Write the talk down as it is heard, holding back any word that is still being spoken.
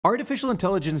Artificial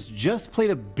intelligence just played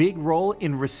a big role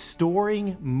in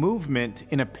restoring movement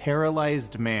in a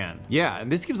paralyzed man. Yeah,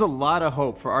 and this gives a lot of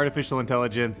hope for artificial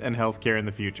intelligence and healthcare in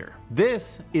the future.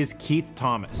 This is Keith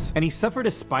Thomas, and he suffered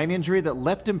a spine injury that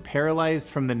left him paralyzed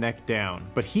from the neck down.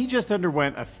 But he just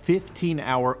underwent a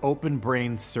 15-hour open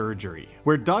brain surgery,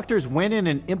 where doctors went in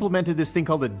and implemented this thing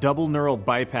called a double neural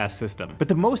bypass system. But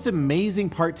the most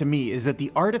amazing part to me is that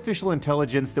the artificial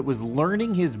intelligence that was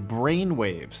learning his brain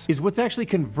waves is what's actually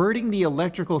converting the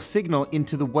electrical signal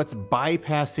into what's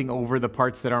bypassing over the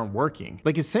parts that aren't working.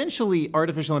 Like, essentially,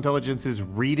 artificial intelligence is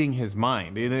reading his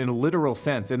mind in a literal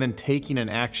sense and then taking an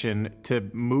action to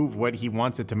move what he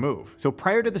wants it to move. So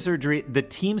prior to the surgery, the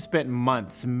team spent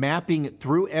months mapping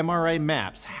through MRI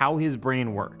maps how his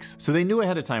brain works. So they knew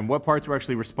ahead of time what parts were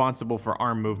actually responsible for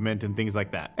arm movement and things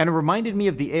like that. And it reminded me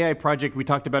of the AI project we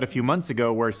talked about a few months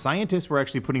ago, where scientists were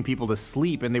actually putting people to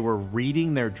sleep and they were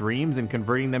reading their dreams and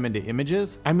converting them into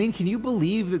images. I mean, can you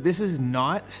believe that this is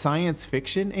not science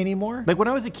fiction anymore? Like, when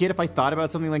I was a kid, if I thought about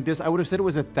something like this, I would have said it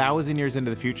was 1,000 years into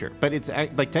the future. But it's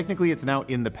like, technically it's now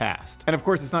in the past. And of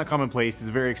course, it's not commonplace, it's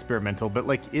very experimental, but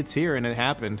like, it's here and it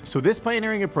happened. So this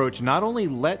pioneering approach not only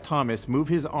let Thomas move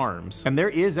his arms, and there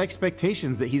is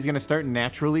expectations that he's gonna start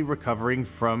naturally recovering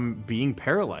from being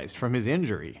paralyzed from his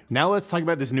injury. Now let's talk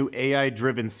about this new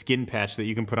AI-driven skin patch that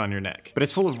you can put on your neck. But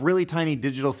it's full of really tiny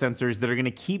digital sensors that are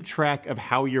gonna keep track of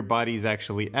how your body's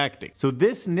actually acting. So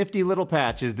this nifty little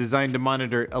patch is designed to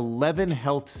monitor 11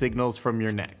 health signals from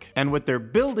your neck. And what they're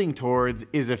building towards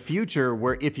is a future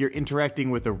where if you're interacting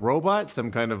with a robot,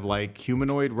 some kind of like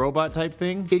humanoid robot type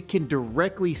thing, it can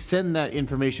directly send that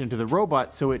information to the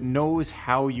robot so it knows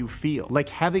how you feel. Like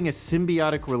having a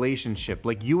symbiotic relationship,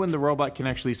 like you and the robot can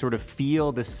actually sort of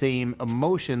feel the same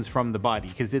emotions from the body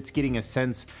because it's getting a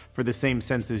sense for the same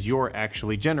senses you're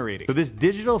actually generating. So this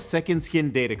digital second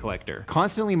skin data collector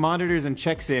constantly monitors and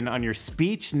checks in on your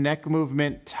speech, neck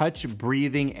movement, touch,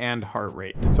 breathing, and heart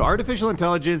rate. So artificial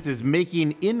intelligence is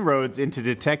making inroads into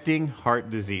detecting heart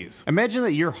disease. Imagine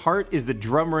that your heart is the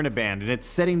drummer in a band and it's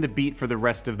setting the beat for the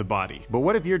rest of the body. But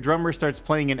what if your drummer starts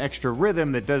playing an extra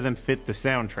rhythm that doesn't fit the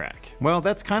soundtrack? Well,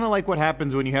 that's kind of like what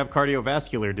happens when you have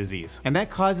cardiovascular disease. And that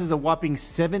causes a whopping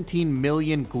 17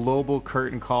 million global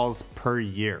curtain calls per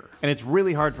year. And it's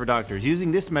really hard for doctors.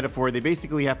 Using this metaphor, they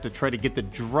basically have to try to get the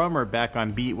drummer back on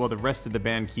beat while the rest of the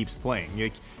band keeps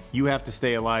playing. You have to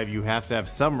stay alive, you have to have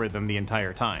some rhythm the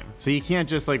entire time. So you can't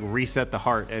just like reset the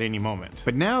heart at any moment.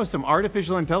 But now some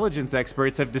artificial intelligence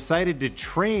experts have decided to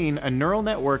train a neural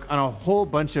network on a whole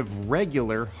bunch of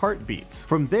regular heartbeats.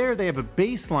 From there, they have a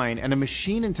baseline, and a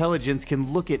machine intelligence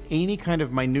can look at any kind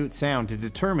of minute sound to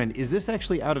determine, is this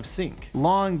actually out of sync?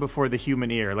 Long before the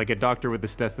human ear, like a doctor with a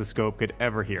stethoscope, could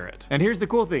ever hear it. And here's the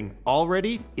cool thing,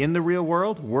 already in the real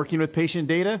world, working with patient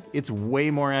data, it's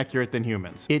way more accurate than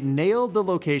humans. It nailed the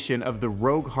location of the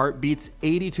rogue heartbeats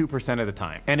 82% of the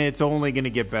time, and it's only going to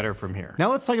get better from here.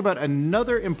 Now let's talk about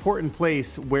another important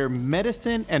place where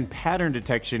medicine and pattern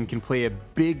detection can play a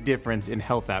big difference in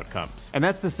health outcomes, and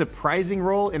that's the surprising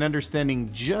role in understanding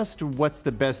just what's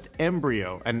the best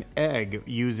embryo, an egg,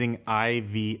 using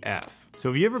IVF. So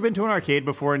have you ever been to an arcade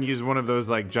before and used one of those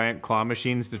like giant claw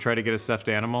machines to try to get a stuffed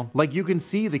animal? Like, you can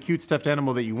see the cute stuffed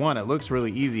animal that you want, it looks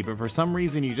really easy, but for some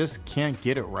reason you just can't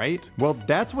get it right? Well,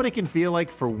 that's what it can feel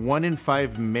like for 1 in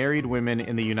 5 married women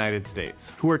in the United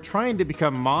States who are trying to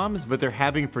become moms, but they're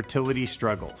having fertility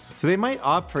struggles. So they might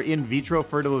opt for in vitro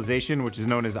fertilization, which is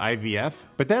known as IVF,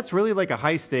 but that's really like a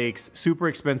high stakes, super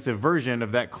expensive version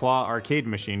of that claw arcade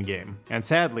machine game. And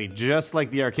sadly, just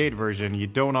like the arcade version, you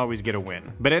don't always get a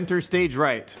win. But enter stage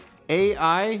right,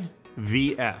 AI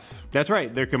VF. That's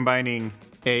right, they're combining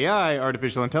AI,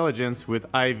 artificial intelligence, with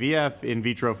IVF, in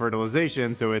vitro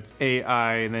fertilization, so it's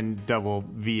AI and then double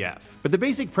VF. But the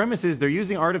basic premise is they're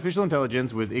using artificial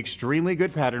intelligence with extremely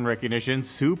good pattern recognition,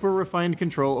 super refined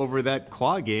control over that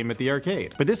claw game at the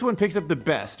arcade. But this one picks up the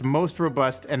best, most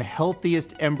robust, and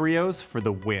healthiest embryos for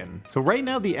the win. So right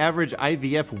now the average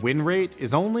IVF win rate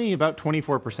is only about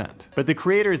 24%. But the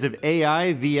creators of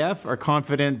AI VF are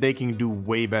confident they can do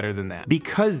way better than that,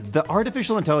 because the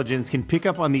artificial intelligence can pick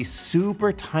up on these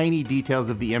super tiny details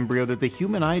of the embryo that the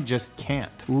human eye just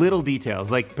can't. Little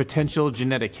details like potential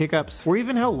genetic hiccups, or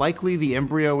even how likely the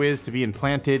embryo is to be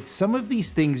implanted. Some of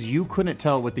these things you couldn't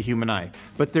tell with the human eye,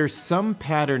 but there's some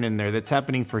pattern in there that's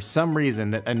happening for some reason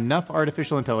that enough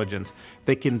artificial intelligence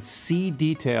that can see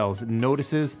details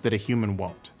notices that a human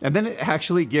won't. And then it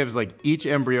actually gives like each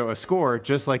embryo a score,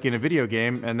 just like in a video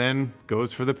game, and then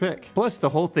goes for the pick. Plus, the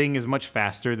whole thing is much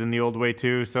faster than the old way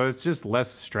too, so it's just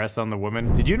less stress on the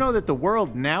woman. Did you know that the world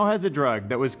now has a drug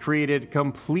that was created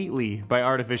completely by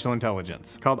artificial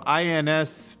intelligence called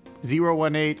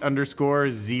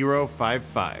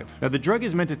 018_055. Now, the drug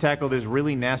is meant to tackle this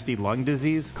really nasty lung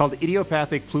disease called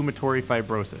idiopathic pulmonary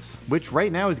fibrosis, which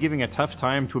right now is giving a tough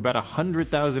time to about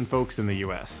 100,000 folks in the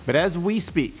US. But as we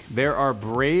speak, there are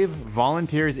brave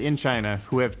volunteers in China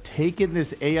who have taken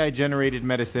this AI-generated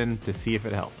medicine to see if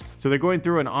it helps. So they're going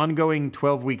through an ongoing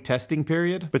 12-week testing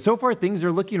period, but so far things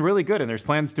are looking really good and there's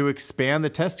plans to expand the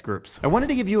test groups. I wanted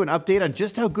to give you an update on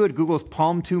just how good Google's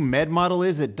Palm 2 Med model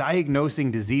is at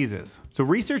diagnosing diseases. So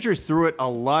researchers threw it a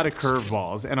lot of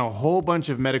curveballs and a whole bunch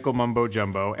of medical mumbo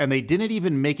jumbo, and they didn't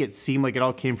even make it seem like it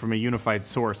all came from a unified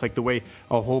source, like the way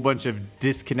a whole bunch of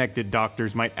disconnected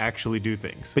doctors might actually do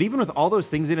things. But even with all those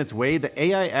things in its way, the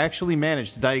AI actually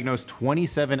managed to diagnose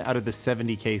 27 out of the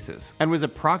 70 cases, and was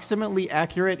approximately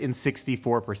accurate in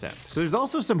 64%. So there's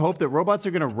also some hope that robots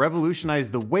are going to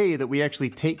revolutionize the way that we actually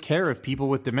take care of people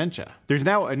with dementia. There's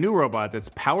now a new robot that's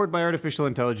powered by artificial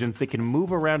intelligence that can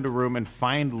move around a room and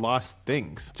find lost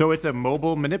things. So it's a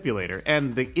mobile manipulator,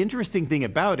 and the interesting thing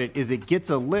about it is it gets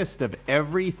a list of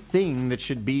everything that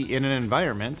should be in an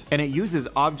environment, and it uses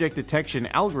object detection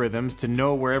algorithms to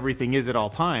know where everything is at all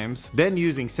times. Then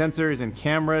using sensors and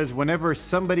cameras, whenever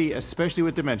somebody, especially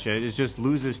with dementia, just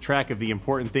loses track of the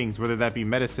important things, whether that be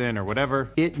medicine or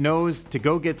whatever, it knows to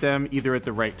go get them either at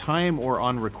the right time or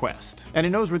on request. And it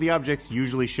knows where the objects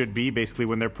usually should be, basically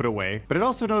when they're put away, but it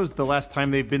also knows the last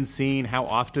time they've been seen, how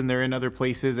often they're in other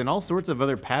places, and all sorts of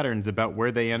other patterns about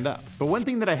where they end up. But one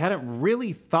thing that I hadn't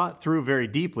really thought through very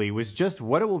deeply was just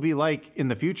what it will be like in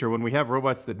the future when we have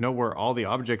robots that know where all the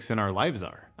objects in our lives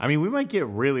are. I mean, we might get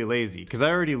really lazy, because I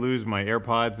already lose my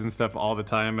AirPods and stuff all the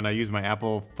time, and I use my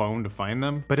Apple phone to find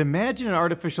them. But imagine an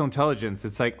artificial intelligence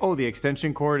that's like, oh, the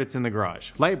extension cord, it's in the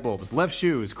garage. Light bulbs, left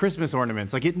shoes, Christmas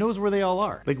ornaments, like it knows where they all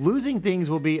are. Like, losing things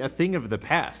will be a thing of the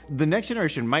past. The next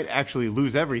generation might actually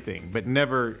lose everything, but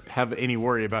never have any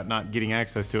worry about not getting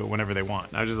access to it whenever they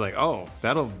want. I was just like, oh,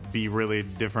 that'll be really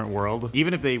different world.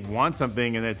 Even if they want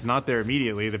something and it's not there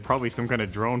immediately, that probably some kind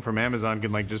of drone from Amazon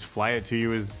can like just fly it to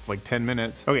you in like 10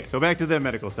 minutes. Okay, so back to the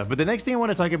medical stuff. But the next thing I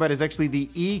want to talk about is actually the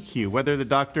EQ, whether the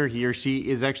doctor, he or she,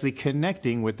 is actually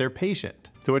connecting with their patient.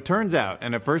 So it turns out,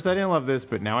 and at first I didn't love this,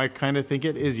 but now I kind of think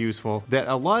it is useful, that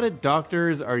a lot of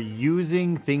doctors are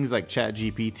using things like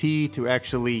ChatGPT to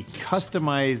actually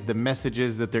customize the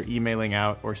messages that they're emailing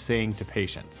out or saying to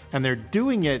patients. And they're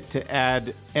doing it to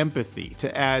add empathy,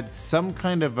 to add some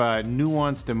kind of a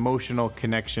nuanced emotional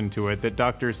connection to it that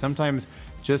doctors sometimes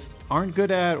just aren't good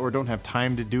at or don't have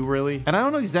time to do really. And I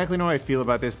don't exactly know how I feel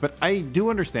about this, but I do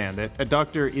understand that a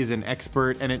doctor is an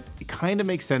expert, and it kind of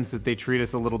makes sense that they treat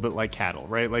us a little bit like cattle,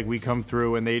 right? Like we come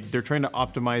through and they're trying to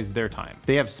optimize their time.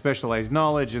 They have specialized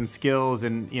knowledge and skills,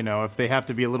 and you know, if they have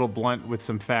to be a little blunt with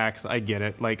some facts, I get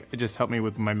it. Like, just help me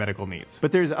with my medical needs.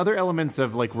 But there's other elements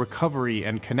of like recovery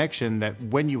and connection that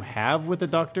when you have with a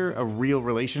doctor a real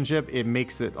relationship, it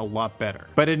makes it a lot better.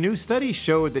 But a new study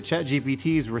showed that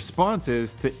ChatGPT's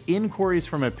responses to inquiries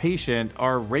from a patient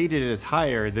are rated as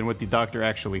higher than what the doctor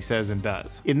actually says and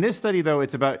does. In this study though,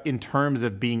 it's about in terms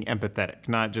of being empathetic,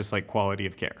 not just like quality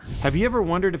of care. Have you ever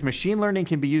wondered if machine learning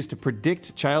can be used to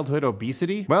predict childhood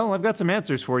obesity? Well, I've got some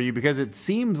answers for you, because it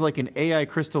seems like an AI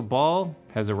crystal ball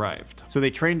has arrived. So they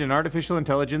trained an artificial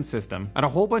intelligence system on a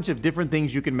whole bunch of different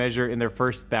things you can measure in their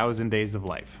first 1,000 days of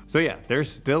life. So yeah, they're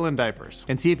still in diapers.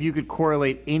 And see if you could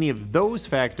correlate any of those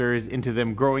factors into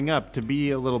them growing up to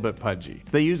be a little bit pudgy.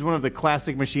 So they used one of the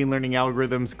classic machine learning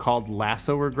algorithms called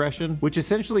lasso regression, which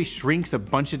essentially shrinks a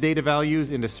bunch of data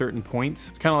values into certain points.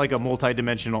 It's kind of like a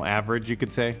multi-dimensional average, you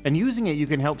could say. And using it, you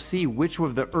can help see which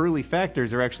of the early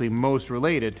factors are actually most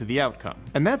related to the outcome.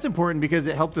 And that's important because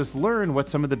it helped us learn what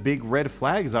some of the big red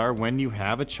flags are when you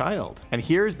have a child. And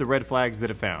here's the red flags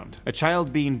that it found. A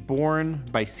child being born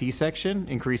by C-section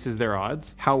increases their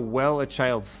odds. How well a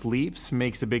child sleeps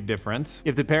makes a big difference.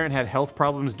 If the parent had health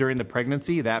problems during the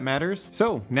pregnancy, that matters.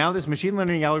 So now this machine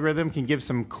learning algorithm can give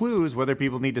some clues whether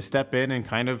people need to step in and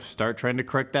kind of start trying to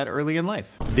correct that early in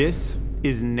life. This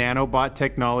is nanobot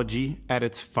technology at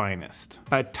its finest.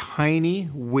 A tiny,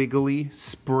 wiggly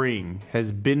spring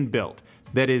has been built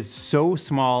that is so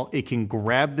small it can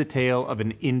grab the tail of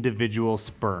an individual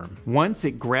sperm. Once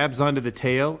it grabs onto the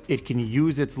tail, it can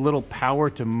use its little power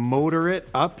to motor it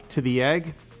up to the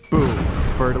egg. Boom.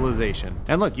 Fertilization.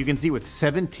 And look, you can see with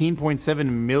 17.7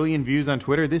 million views on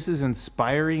Twitter, this is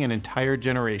inspiring an entire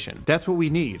generation. That's what we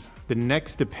need. The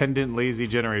next dependent lazy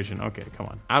generation. Okay, come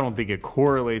on. I don't think it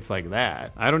correlates like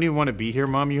that. I don't even want to be here,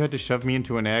 Mom. You had to shove me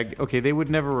into an egg. Okay, they would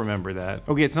never remember that.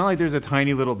 Okay, it's not like there's a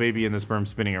tiny little baby in the sperm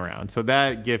spinning around, so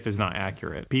that GIF is not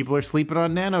accurate. People are sleeping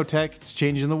on nanotech. It's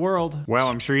changing the world. Well,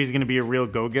 I'm sure he's gonna be a real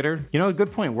go-getter. You know, a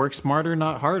good point. Work smarter,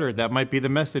 not harder. That might be the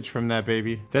message from that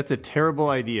baby. That's a terrible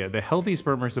idea. The healthy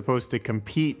sperm are supposed to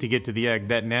compete to get to the egg.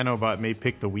 That nanobot may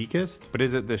pick the weakest, but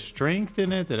is it the strength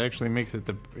in it that actually makes it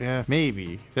the... Yeah,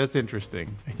 maybe. That's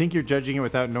interesting. I think you're judging it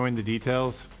without knowing the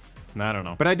details. I don't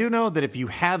know. But I do know that if you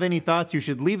have any thoughts, you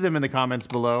should leave them in the comments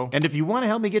below. And if you want to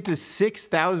help me get to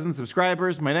 6,000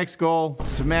 subscribers, my next goal,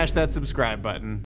 smash that subscribe button.